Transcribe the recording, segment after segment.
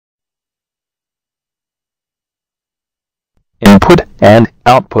Input and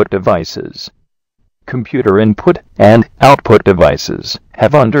output devices. Computer input and output devices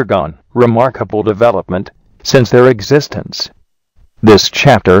have undergone remarkable development since their existence. This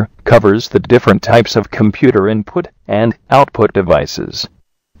chapter covers the different types of computer input and output devices.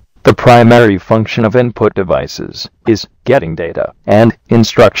 The primary function of input devices is getting data and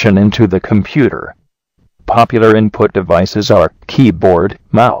instruction into the computer. Popular input devices are keyboard,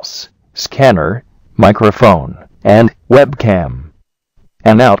 mouse, scanner, microphone, and webcam.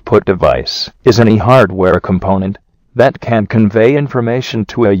 An output device is any hardware component that can convey information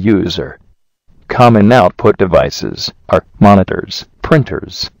to a user. Common output devices are monitors,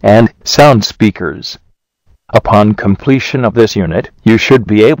 printers, and sound speakers. Upon completion of this unit, you should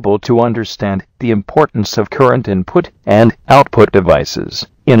be able to understand the importance of current input and output devices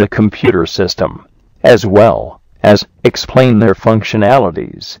in a computer system, as well as explain their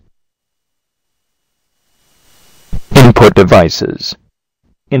functionalities. Input devices.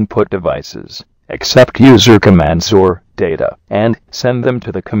 Input devices accept user commands or data and send them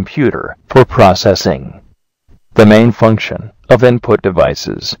to the computer for processing. The main function of input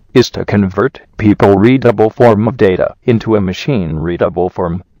devices is to convert people-readable form of data into a machine-readable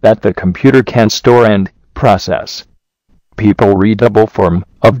form that the computer can store and process. People-readable form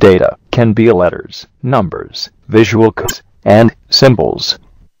of data can be letters, numbers, visual codes, and symbols,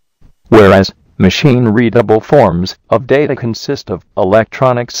 whereas machine-readable forms of data consist of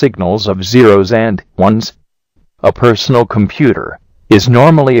electronic signals of zeros and ones. A personal computer is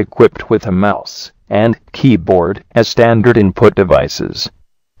normally equipped with a mouse and keyboard as standard input devices.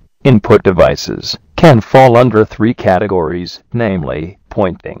 Input devices can fall under three categories, namely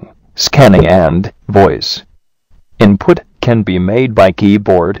pointing, scanning, and voice. Input can be made by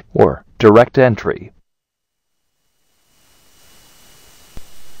keyboard or direct entry.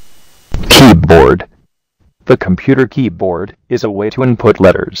 Keyboard. The computer keyboard is a way to input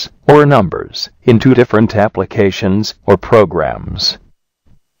letters or numbers into different applications or programs.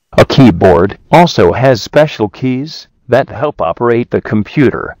 A keyboard also has special keys that help operate the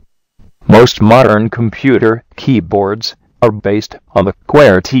computer. Most modern computer keyboards are based on the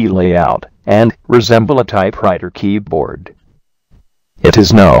QWERTY layout and resemble a typewriter keyboard. It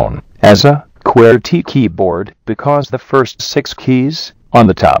is known as a QWERTY keyboard because the first 6 keys on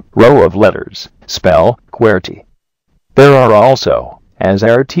the top row of letters spell QWERTY. There are also an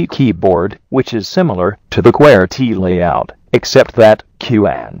RT keyboard, which is similar to the QWERTY layout, except that Q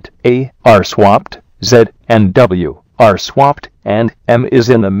and A are swapped, Z and W are swapped, and M is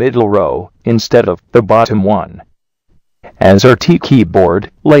in the middle row instead of the bottom one. As RT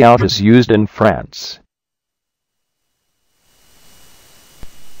keyboard layout is used in France.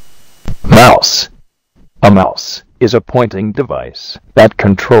 Mouse. A mouse is a pointing device that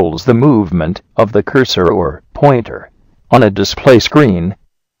controls the movement of the cursor or pointer on a display screen.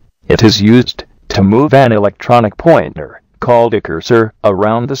 It is used to move an electronic pointer, called a cursor,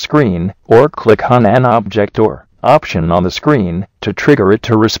 around the screen, or click on an object or option on the screen to trigger it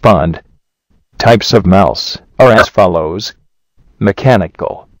to respond. Types of mouse are as follows.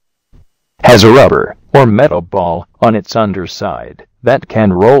 Mechanical. Has a rubber or metal ball on its underside that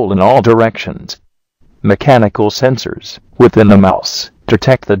can roll in all directions. Mechanical sensors within the mouse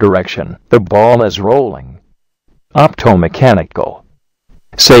detect the direction the ball is rolling. Optomechanical.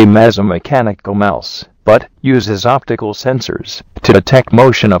 Same as a mechanical mouse, but uses optical sensors to detect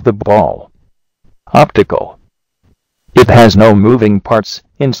motion of the ball. Optical. It has no moving parts,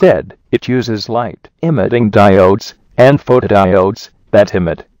 instead, it uses light-emitting diodes and photodiodes that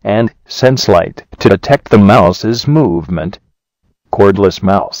emit and sense light to detect the mouse's movement. Cordless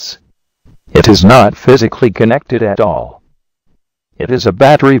mouse. It is not physically connected at all. It is a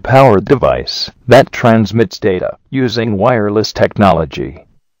battery-powered device that transmits data using wireless technology.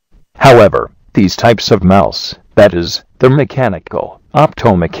 However, these types of mouse, that is, the mechanical,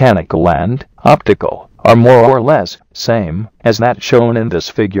 optomechanical, and optical, are more or less same as that shown in this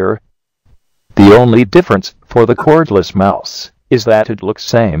figure. The only difference for the cordless mouse is that it looks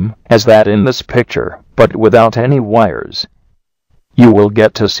same as that in this picture, but without any wires. You will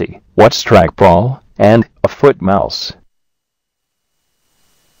get to see what's trackball and a foot mouse.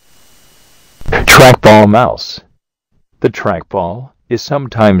 Trackball mouse. The trackball is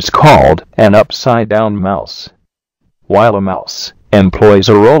sometimes called an upside-down mouse. While a mouse employs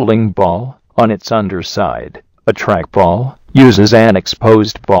a rolling ball on its underside, a trackball uses an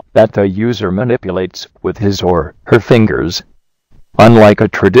exposed ball that the user manipulates with his or her fingers. Unlike a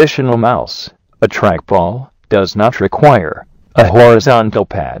traditional mouse, a trackball does not require a horizontal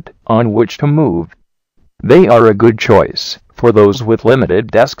pad on which to move. They are a good choice for those with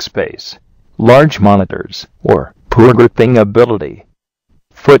limited desk space, large monitors, or Poor gripping ability.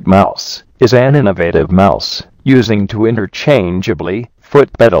 Foot mouse is an innovative mouse using to interchangeably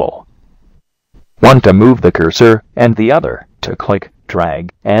foot pedal. One to move the cursor and the other to click,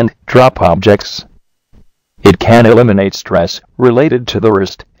 drag, and drop objects. It can eliminate stress related to the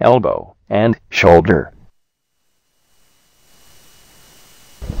wrist, elbow, and shoulder.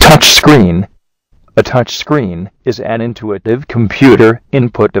 Touch screen. A touch screen is an intuitive computer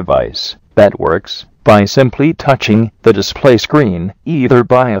input device that works by simply touching the display screen either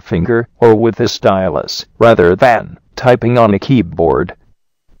by a finger or with a stylus rather than typing on a keyboard.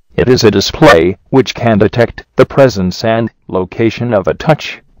 It is a display which can detect the presence and location of a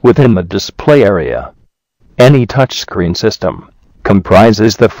touch within the display area. Any touchscreen system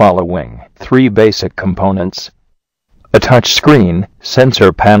comprises the following three basic components: a touchscreen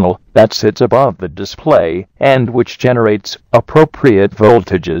sensor panel that sits above the display and which generates appropriate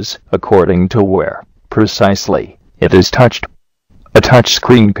voltages according to where precisely it is touched. A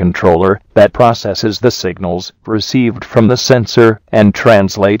touchscreen controller that processes the signals received from the sensor and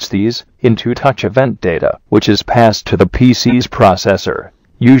translates these into touch event data, which is passed to the PC's processor,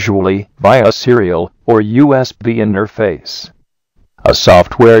 usually via serial or USB interface. A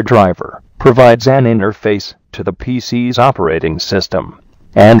software driver provides an interface to the PC's operating system,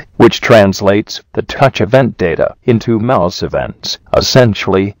 and which translates the touch event data into mouse events,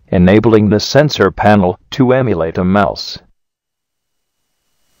 essentially enabling the sensor panel to emulate a mouse.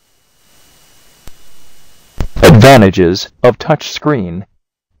 Advantages of touchscreen.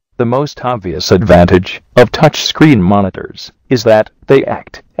 The most obvious advantage of touchscreen monitors is that they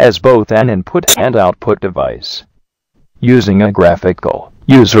act as both an input and output device. Using a graphical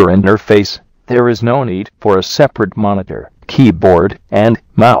user interface, there is no need for a separate monitor, keyboard, and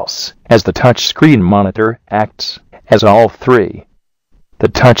mouse, as the touchscreen monitor acts as all three. The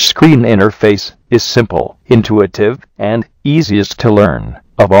touchscreen interface is simple, intuitive, and easiest to learn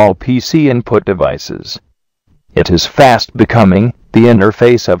of all PC input devices. It is fast becoming the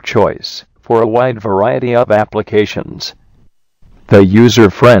interface of choice for a wide variety of applications. The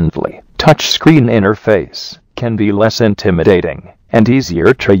user-friendly touchscreen interface can be less intimidating and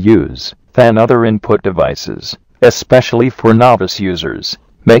easier to use than other input devices, especially for novice users,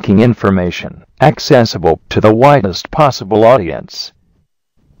 making information accessible to the widest possible audience.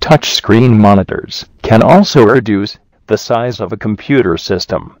 Touchscreen monitors can also reduce the size of a computer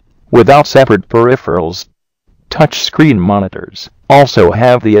system without separate peripherals. Touchscreen monitors also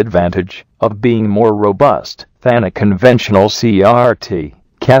have the advantage of being more robust than a conventional CRT,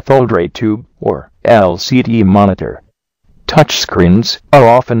 cathode ray tube, or LCD monitor. Touchscreens are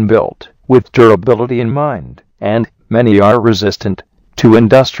often built with durability in mind, and many are resistant to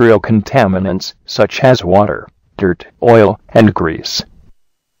industrial contaminants such as water, dirt, oil, and grease.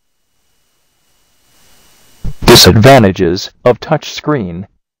 Disadvantages of touchscreen.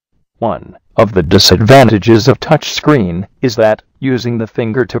 One of the disadvantages of touchscreen is that using the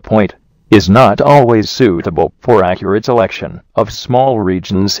finger to point is not always suitable for accurate selection of small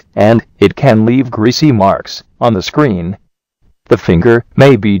regions, and it can leave greasy marks on the screen. The finger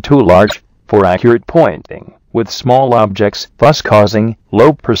may be too large for accurate pointing with small objects, thus causing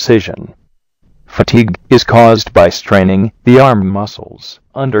low precision. Fatigue is caused by straining the arm muscles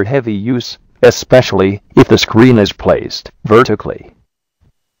under heavy use, especially if the screen is placed vertically.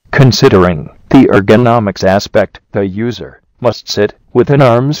 Considering the ergonomics aspect, the user must sit within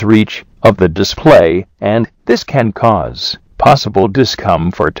arm's reach of the display, and this can cause possible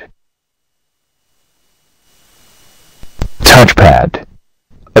discomfort. Touchpad.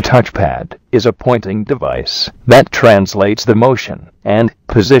 A touchpad is a pointing device that translates the motion and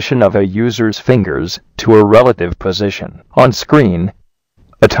position of a user's fingers to a relative position on screen.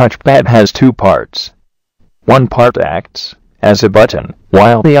 A touchpad has two parts. One part acts as a button,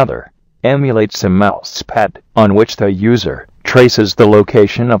 while the other emulates a mouse pad on which the user traces the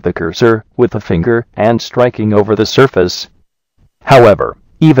location of the cursor with the finger and striking over the surface. However,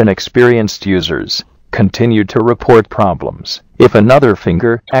 even experienced users continue to report problems if another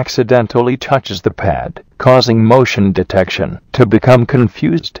finger accidentally touches the pad, causing motion detection to become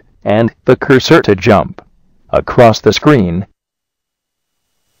confused and the cursor to jump across the screen.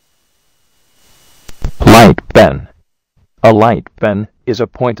 Light pen. A light pen is a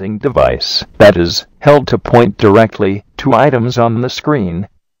pointing device that is held to point directly to items on the screen.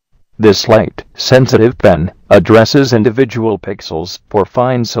 This light-sensitive pen addresses individual pixels for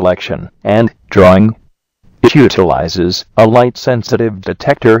fine selection and drawing. It utilizes a light-sensitive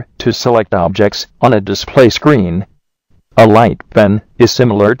detector to select objects on a display screen. A light pen is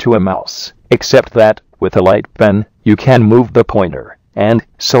similar to a mouse, except that with a light pen, you can move the pointer and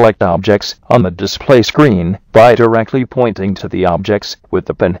select objects on the display screen by directly pointing to the objects with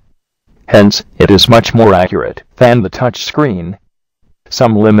the pen. Hence, it is much more accurate than the touch screen.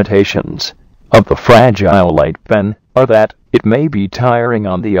 Some limitations of the fragile light pen are that it may be tiring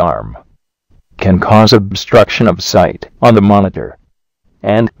on the arm, can cause obstruction of sight on the monitor,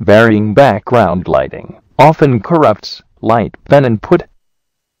 and varying background lighting often corrupts light pen input.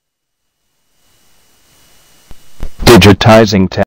 Digitizing